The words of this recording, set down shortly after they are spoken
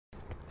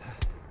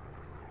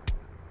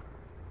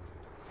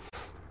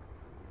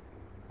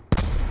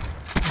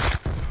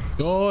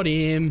Got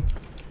him.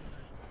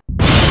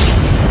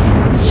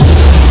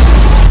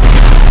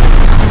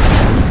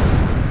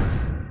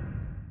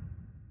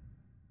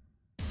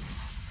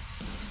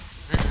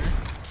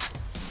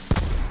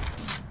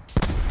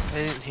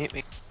 They didn't hit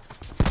me.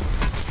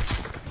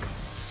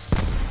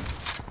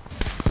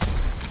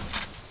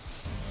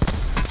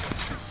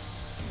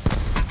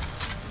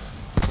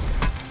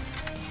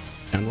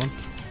 Down one.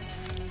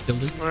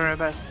 Building. Where are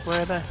they?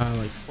 Where are they?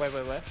 Like.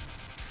 Where?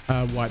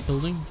 White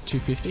building.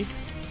 250.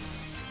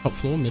 Top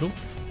floor, middle.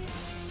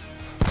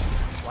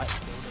 White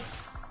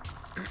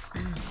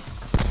building.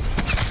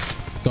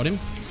 Got him.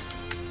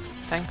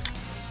 Thanks.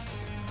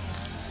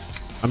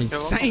 I'm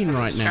insane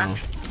right now.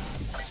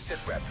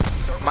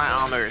 My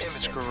armor is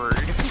screwed.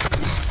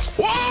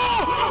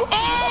 Whoa!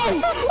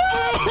 Oh!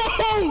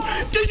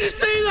 Oh! Did you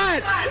see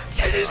that?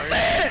 Did you see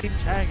it? Keep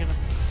tagging him.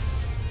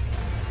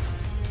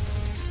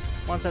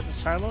 One's at the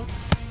silo.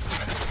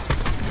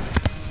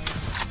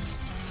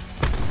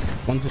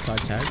 One's inside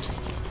tagged.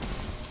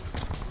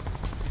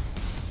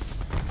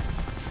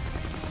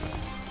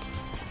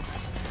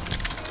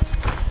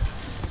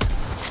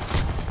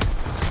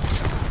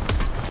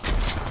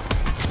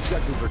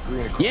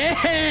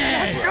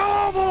 Yes!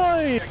 Oh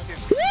boy!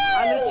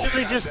 I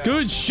literally just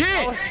Good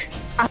shit!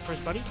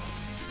 First, buddy.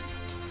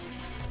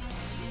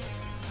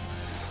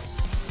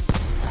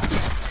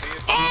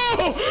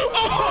 Oh!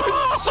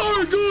 Oh! I'm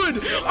so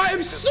good! I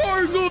am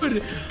so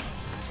good!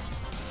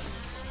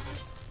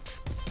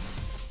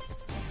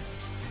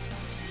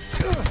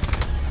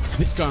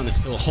 This guy on this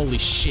hill, holy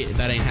shit, if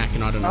that ain't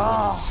hacking, I don't know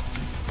what is.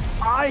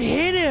 I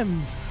hit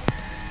him!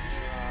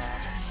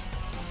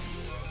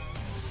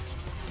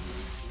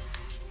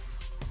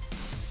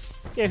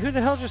 Yeah, who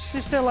the hell just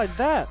sits there like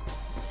that?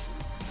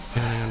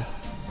 Hang on.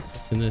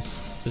 And this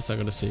I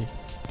gotta see.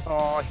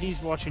 Oh,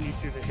 he's watching you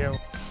through the hill.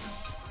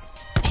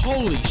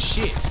 Holy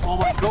shit! Oh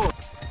my god!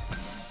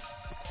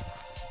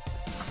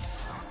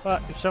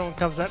 But if someone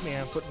comes at me,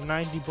 I put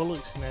 90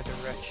 bullets in their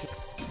direction.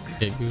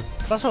 Yeah, good.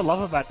 That's what I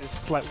love about this.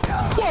 It's like,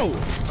 whoa!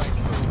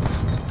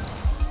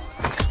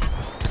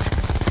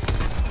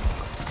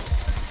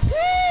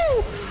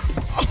 Woo!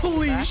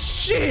 Holy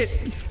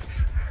shit!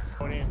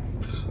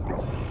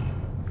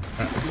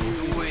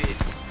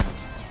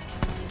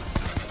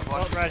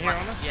 Oh, right here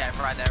on us? Yeah,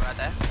 right there.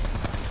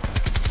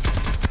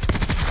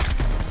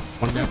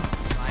 One down.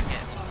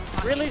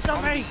 Release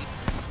on me!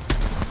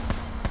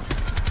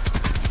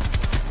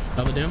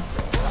 Another down.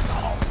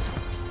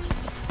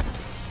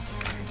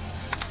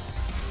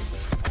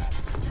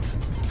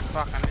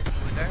 Fuck, I missed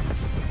the window.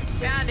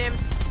 Found him.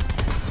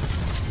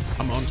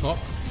 I'm on top.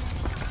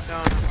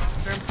 Going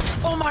after him.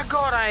 Oh my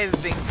god, I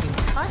have been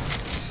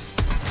concussed.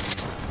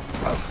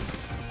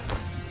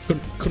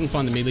 Couldn't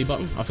find the melee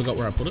button. I forgot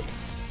where I put it.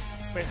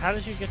 Wait, how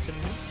did you get to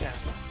meet that?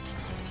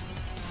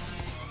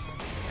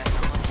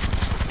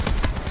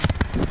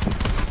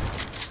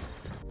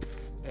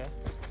 Yeah.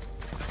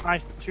 Hi,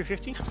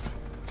 250?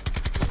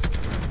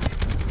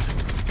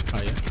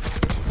 Oh yeah.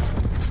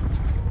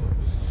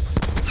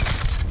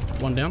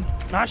 One down.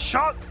 Nice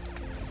shot!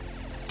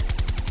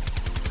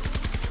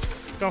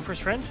 Going for his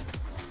friend?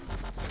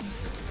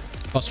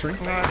 Clustering.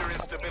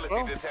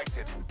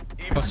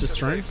 Cluster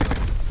string.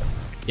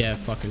 Yeah,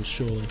 fucking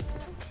surely.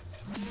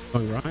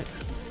 Going right.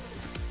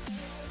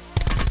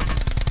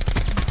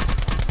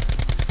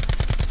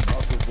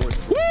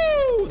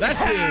 Woo!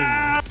 That's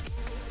him!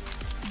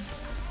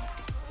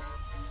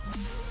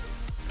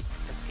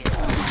 Let's get I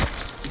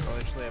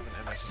literally have an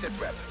MX. Sit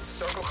rep.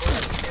 Circle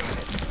collapse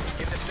imminent.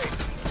 Give the safe.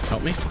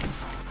 Help me.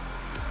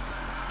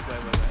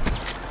 Wait.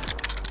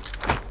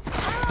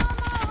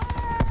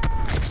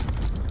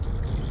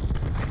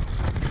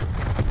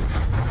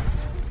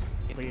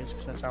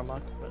 Because that's our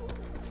luck, but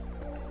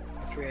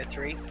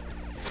 303.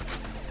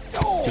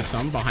 See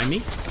some behind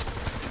me.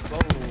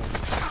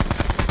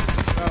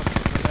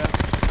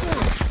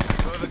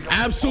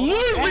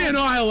 Absolutely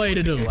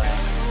annihilated him.